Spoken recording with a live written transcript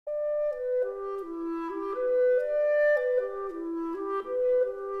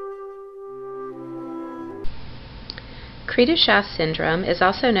Cri du Chat Syndrome is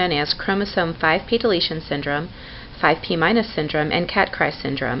also known as chromosome 5p deletion syndrome, 5p- syndrome, and cat cry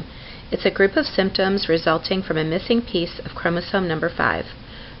syndrome. It's a group of symptoms resulting from a missing piece of chromosome number 5.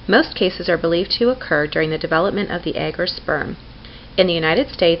 Most cases are believed to occur during the development of the egg or sperm. In the United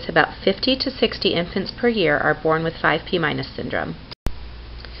States, about 50 to 60 infants per year are born with 5p- syndrome.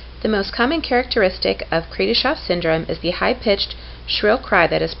 The most common characteristic of Cri du Chat syndrome is the high-pitched, shrill cry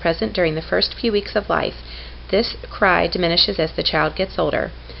that is present during the first few weeks of life. This cry diminishes as the child gets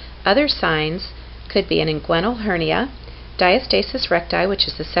older. Other signs could be an inguinal hernia, diastasis recti, which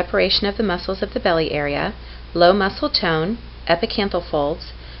is the separation of the muscles of the belly area, low muscle tone, epicanthal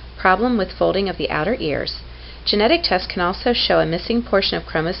folds, problem with folding of the outer ears. Genetic tests can also show a missing portion of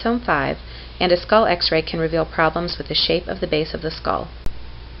chromosome 5, and a skull X-ray can reveal problems with the shape of the base of the skull.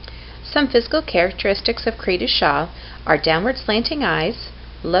 Some physical characteristics of Cri du Chat are downward slanting eyes,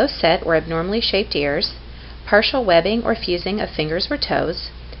 low set or abnormally shaped ears, partial webbing or fusing of fingers or toes,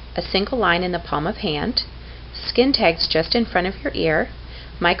 a single line in the palm of hand, skin tags just in front of your ear,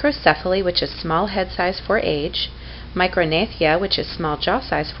 microcephaly, which is small head size for age, micrognathia, which is small jaw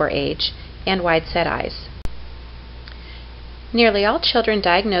size for age, and wide set eyes. Nearly all children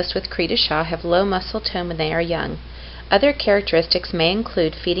diagnosed with Cri du Chat have low muscle tone when they are young. Other characteristics may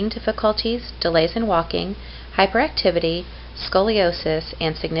include feeding difficulties, delays in walking, hyperactivity, scoliosis,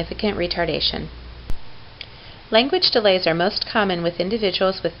 and significant retardation. Language delays are most common with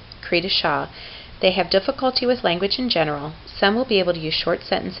individuals with Cri du Chat. They have difficulty with language in general. Some will be able to use short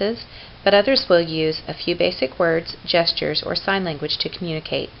sentences, but others will use a few basic words, gestures, or sign language to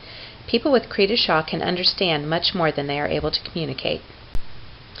communicate. People with Cri du Chat can understand much more than they are able to communicate.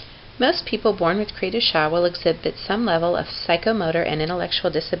 Most people born with Cri du Chat will exhibit some level of psychomotor and intellectual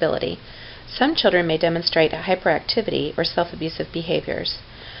disability. Some children may demonstrate hyperactivity or self-abusive behaviors.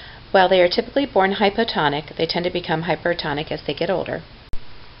 While they are typically born hypotonic, they tend to become hypertonic as they get older.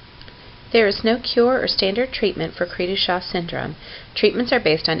 There is no cure or standard treatment for Cri du Chat syndrome. Treatments are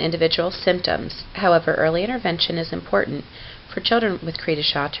based on individual symptoms. However, early intervention is important for children with Cri du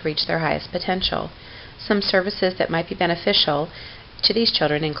Chat to reach their highest potential. Some services that might be beneficial to these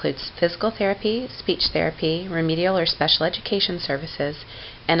children includes physical therapy, speech therapy, remedial or special education services,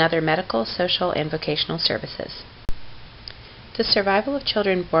 and other medical, social, and vocational services. The survival of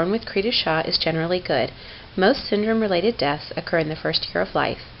children born with Cri du Chat is generally good. Most syndrome-related deaths occur in the first year of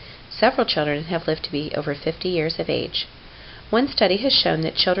life. Several children have lived to be over 50 years of age. One study has shown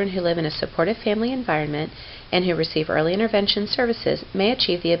that children who live in a supportive family environment and who receive early intervention services may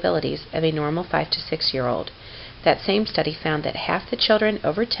achieve the abilities of a normal 5 to 6-year-old. That same study found that half the children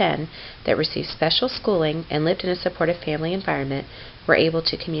over 10 that received special schooling and lived in a supportive family environment were able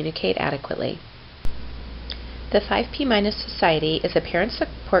to communicate adequately. The 5p- Society is a parent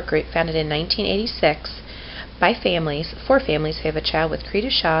support group founded in 1986 by families, for families who have a child with Cri du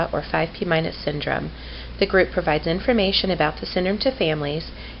Chat or 5p- syndrome. The group provides information about the syndrome to families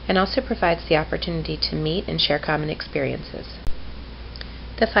and also provides the opportunity to meet and share common experiences.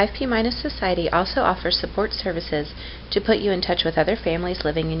 The 5p- Society also offers support services to put you in touch with other families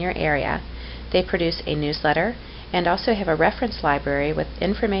living in your area. They produce a newsletter and also have a reference library with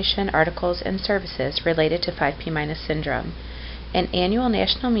information, articles, and services related to 5p- syndrome. An annual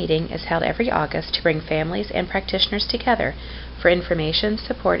national meeting is held every August to bring families and practitioners together for information,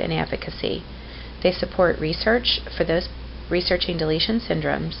 support, and advocacy. They support research for those researching deletion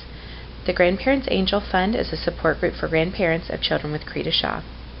syndromes. The Grandparents Angel Fund is a support group for grandparents of children with Cri du Chat.